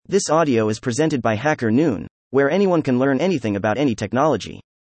This audio is presented by Hacker Noon, where anyone can learn anything about any technology.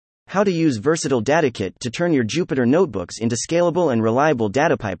 How to use Versatile DataKit to turn your Jupyter notebooks into scalable and reliable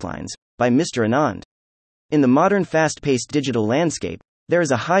data pipelines, by Mr. Anand. In the modern fast-paced digital landscape, there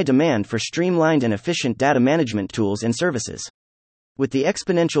is a high demand for streamlined and efficient data management tools and services. With the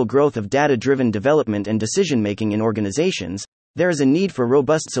exponential growth of data-driven development and decision-making in organizations, there is a need for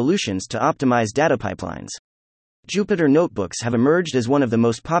robust solutions to optimize data pipelines. Jupyter notebooks have emerged as one of the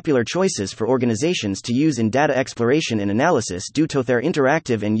most popular choices for organizations to use in data exploration and analysis due to their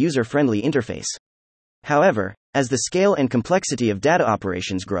interactive and user-friendly interface. However, as the scale and complexity of data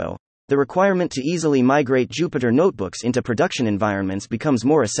operations grow, the requirement to easily migrate Jupyter notebooks into production environments becomes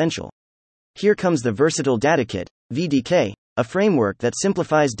more essential. Here comes the Versatile DataKit, VDK, a framework that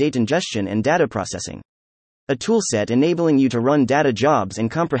simplifies data ingestion and data processing. A toolset enabling you to run data jobs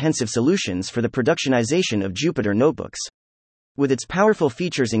and comprehensive solutions for the productionization of Jupyter notebooks. With its powerful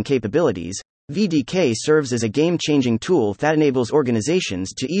features and capabilities, VDK serves as a game-changing tool that enables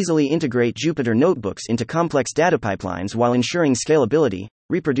organizations to easily integrate Jupyter notebooks into complex data pipelines while ensuring scalability,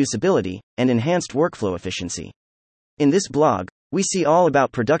 reproducibility, and enhanced workflow efficiency. In this blog, we see all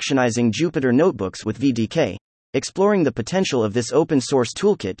about productionizing Jupyter notebooks with VDK, exploring the potential of this open-source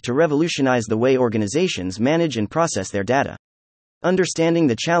toolkit to revolutionize the way organizations manage and process their data. Understanding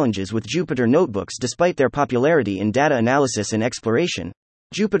the challenges with Jupyter notebooks despite their popularity in data analysis and exploration,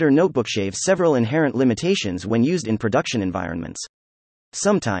 Jupyter Notebook shaves several inherent limitations when used in production environments.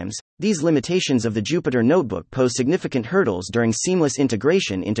 Sometimes, these limitations of the Jupyter Notebook pose significant hurdles during seamless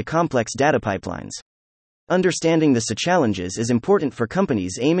integration into complex data pipelines. Understanding the challenges is important for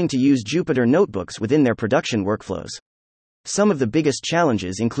companies aiming to use Jupyter notebooks within their production workflows. Some of the biggest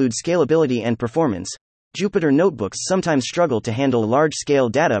challenges include scalability and performance. Jupyter notebooks sometimes struggle to handle large-scale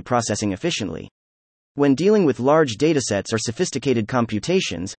data processing efficiently. When dealing with large datasets or sophisticated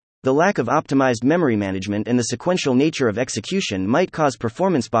computations, the lack of optimized memory management and the sequential nature of execution might cause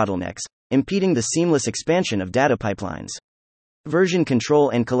performance bottlenecks, impeding the seamless expansion of data pipelines. Version control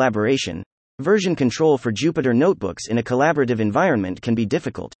and collaboration. Version control for Jupyter notebooks in a collaborative environment can be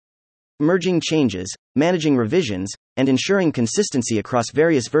difficult. Merging changes, managing revisions, and ensuring consistency across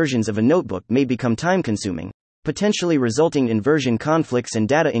various versions of a notebook may become time-consuming, potentially resulting in version conflicts and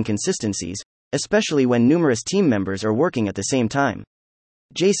data inconsistencies, especially when numerous team members are working at the same time.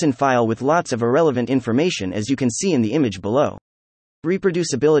 JSON file with lots of irrelevant information, as you can see in the image below.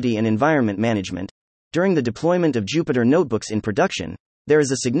 Reproducibility and environment management. During the deployment of Jupyter notebooks in production, there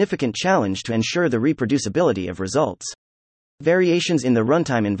is a significant challenge to ensure the reproducibility of results. Variations in the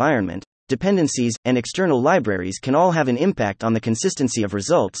runtime environment, dependencies, and external libraries can all have an impact on the consistency of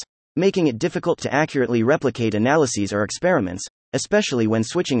results, making it difficult to accurately replicate analyses or experiments, especially when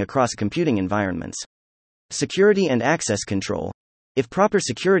switching across computing environments. Security and access control. If proper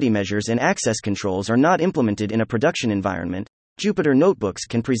security measures and access controls are not implemented in a production environment, Jupyter notebooks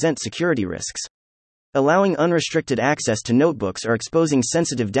can present security risks. Allowing unrestricted access to notebooks or exposing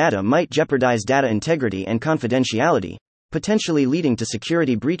sensitive data might jeopardize data integrity and confidentiality, potentially leading to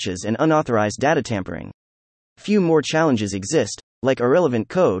security breaches and unauthorized data tampering. Few more challenges exist, like irrelevant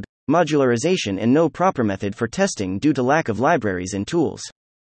code, modularization, and no proper method for testing due to lack of libraries and tools.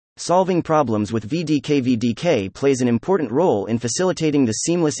 Solving problems with VDK. VDK plays an important role in facilitating the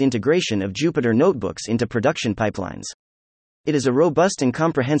seamless integration of Jupyter notebooks into production pipelines. It is a robust and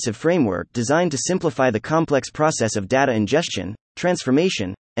comprehensive framework designed to simplify the complex process of data ingestion,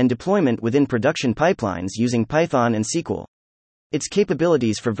 transformation, and deployment within production pipelines using Python and SQL. Its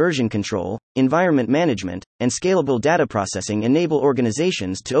capabilities for version control, environment management, and scalable data processing enable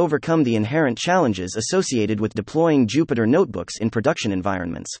organizations to overcome the inherent challenges associated with deploying Jupyter notebooks in production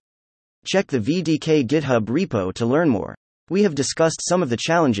environments. Check the VDK GitHub repo to learn more. We have discussed some of the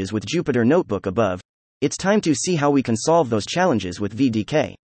challenges with Jupyter Notebook above. It's time to see how we can solve those challenges with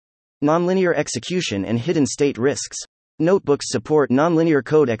VDK. Nonlinear execution and hidden state risks. Notebooks support nonlinear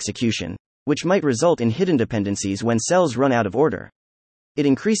code execution, which might result in hidden dependencies when cells run out of order. It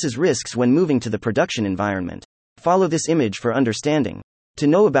increases risks when moving to the production environment. Follow this image for understanding. To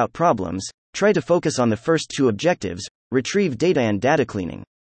know about problems, try to focus on the first two objectives: retrieve data and data cleaning.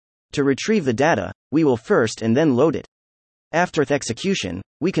 To retrieve the data, we will first and then load it. After execution,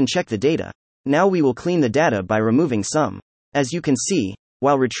 we can check the data. Now we will clean the data by removing some. As you can see,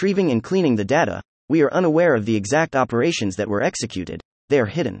 while retrieving and cleaning the data, we are unaware of the exact operations that were executed. They are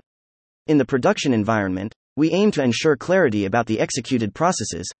hidden. In the production environment, we aim to ensure clarity about the executed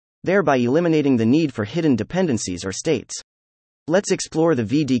processes, thereby eliminating the need for hidden dependencies or states. Let's explore the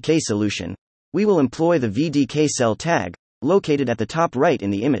VDK solution. We will employ the VDK cell tag, located at the top right in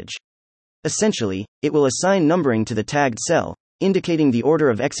the image. Essentially, it will assign numbering to the tagged cell, indicating the order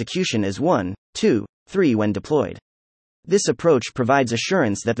of execution as 1, 2, 3 when deployed. This approach provides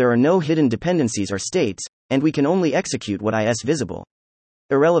assurance that there are no hidden dependencies or states, and we can only execute what is visible.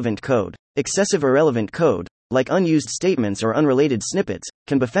 Irrelevant code. Excessive irrelevant code, like unused statements or unrelated snippets,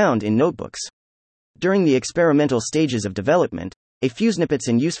 can be found in notebooks. During the experimental stages of development, a few snippets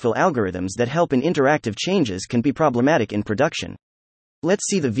in useful algorithms that help in interactive changes can be problematic in production. Let's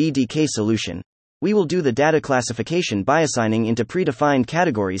see the VDK solution. We will do the data classification by assigning into predefined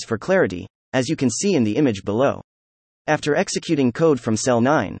categories for clarity, as you can see in the image below. After executing code from cell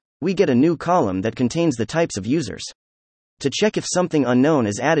 9, we get a new column that contains the types of users. To check if something unknown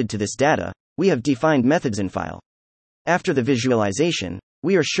is added to this data, we have defined methods in file. After the visualization,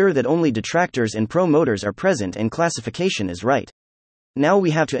 we are sure that only detractors and promoters are present and classification is right. Now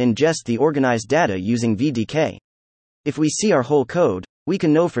we have to ingest the organized data using VDK. If we see our whole code, we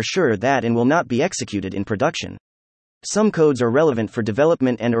can know for sure that and will not be executed in production. Some codes are relevant for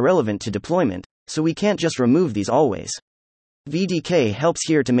development and irrelevant to deployment, so we can't just remove these always. VDK helps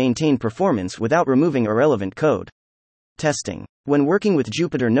here to maintain performance without removing irrelevant code. Testing. When working with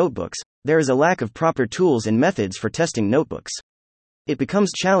Jupyter notebooks, there is a lack of proper tools and methods for testing notebooks. It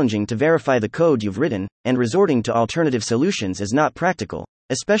becomes challenging to verify the code you've written, and resorting to alternative solutions is not practical,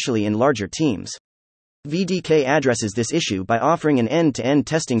 especially in larger teams. VDK addresses this issue by offering an end-to-end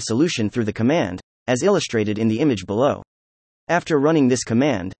testing solution through the command, as illustrated in the image below. After running this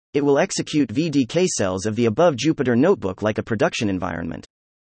command, it will execute VDK cells of the above Jupyter notebook like a production environment.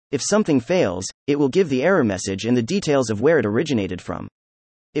 If something fails, it will give the error message and the details of where it originated from.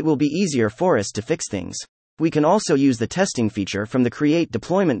 It will be easier for us to fix things. We can also use the testing feature from the create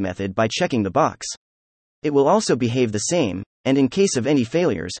deployment method by checking the box. It will also behave the same, and in case of any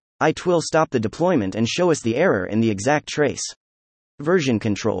failures, it will stop the deployment and show us the error in the exact trace. Version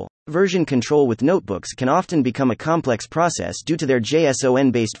control. Version control with notebooks can often become a complex process due to their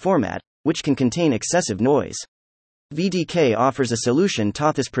JSON-based format, which can contain excessive noise. VDK offers a solution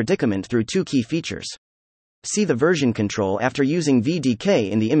to this predicament through two key features. See the version control after using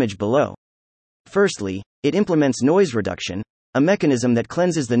VDK in the image below. Firstly, it implements noise reduction, a mechanism that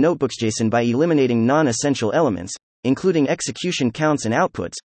cleanses the notebook's JSON by eliminating non-essential elements, including execution counts and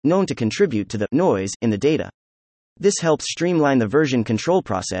outputs, known to contribute to the noise in the data. This helps streamline the version control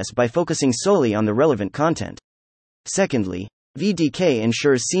process by focusing solely on the relevant content. Secondly, VDK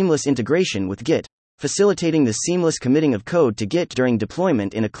ensures seamless integration with Git, facilitating the seamless committing of code to Git during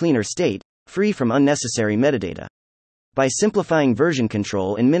deployment in a cleaner state, free from unnecessary metadata. By simplifying version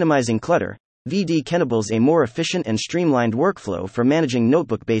control and minimizing clutter, VDK enables a more efficient and streamlined workflow for managing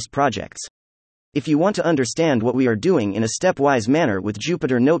notebook-based projects. If you want to understand what we are doing in a stepwise manner with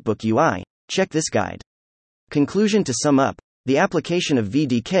Jupyter Notebook UI, check this guide. Conclusion. To sum up, the application of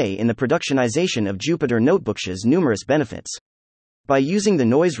VDK in the productionization of Jupyter Notebooks has numerous benefits. By using the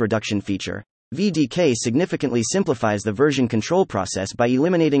noise reduction feature, VDK significantly simplifies the version control process by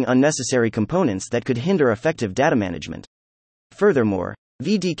eliminating unnecessary components that could hinder effective data management. Furthermore,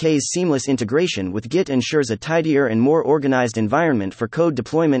 VDK's seamless integration with Git ensures a tidier and more organized environment for code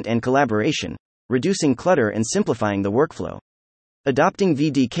deployment and collaboration, reducing clutter and simplifying the workflow. Adopting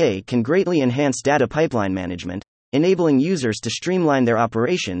VDK can greatly enhance data pipeline management, enabling users to streamline their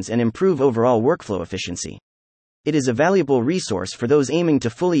operations and improve overall workflow efficiency. It is a valuable resource for those aiming to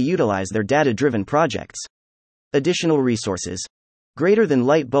fully utilize their data-driven projects. Additional resources. Greater than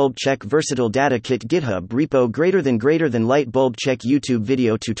light bulb check versatile data kit GitHub repo greater than light bulb check YouTube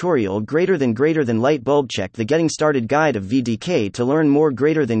video tutorial greater than light bulb check the getting started guide of VDK to learn more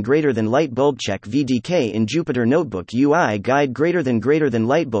greater than light bulb check VDK in Jupyter Notebook UI guide greater than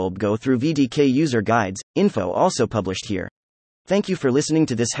light bulb go through VDK user guides, info also published here. Thank you for listening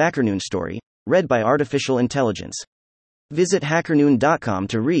to this HackerNoon story, read by Artificial Intelligence. Visit hackernoon.com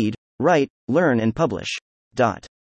to read, write, learn and publish.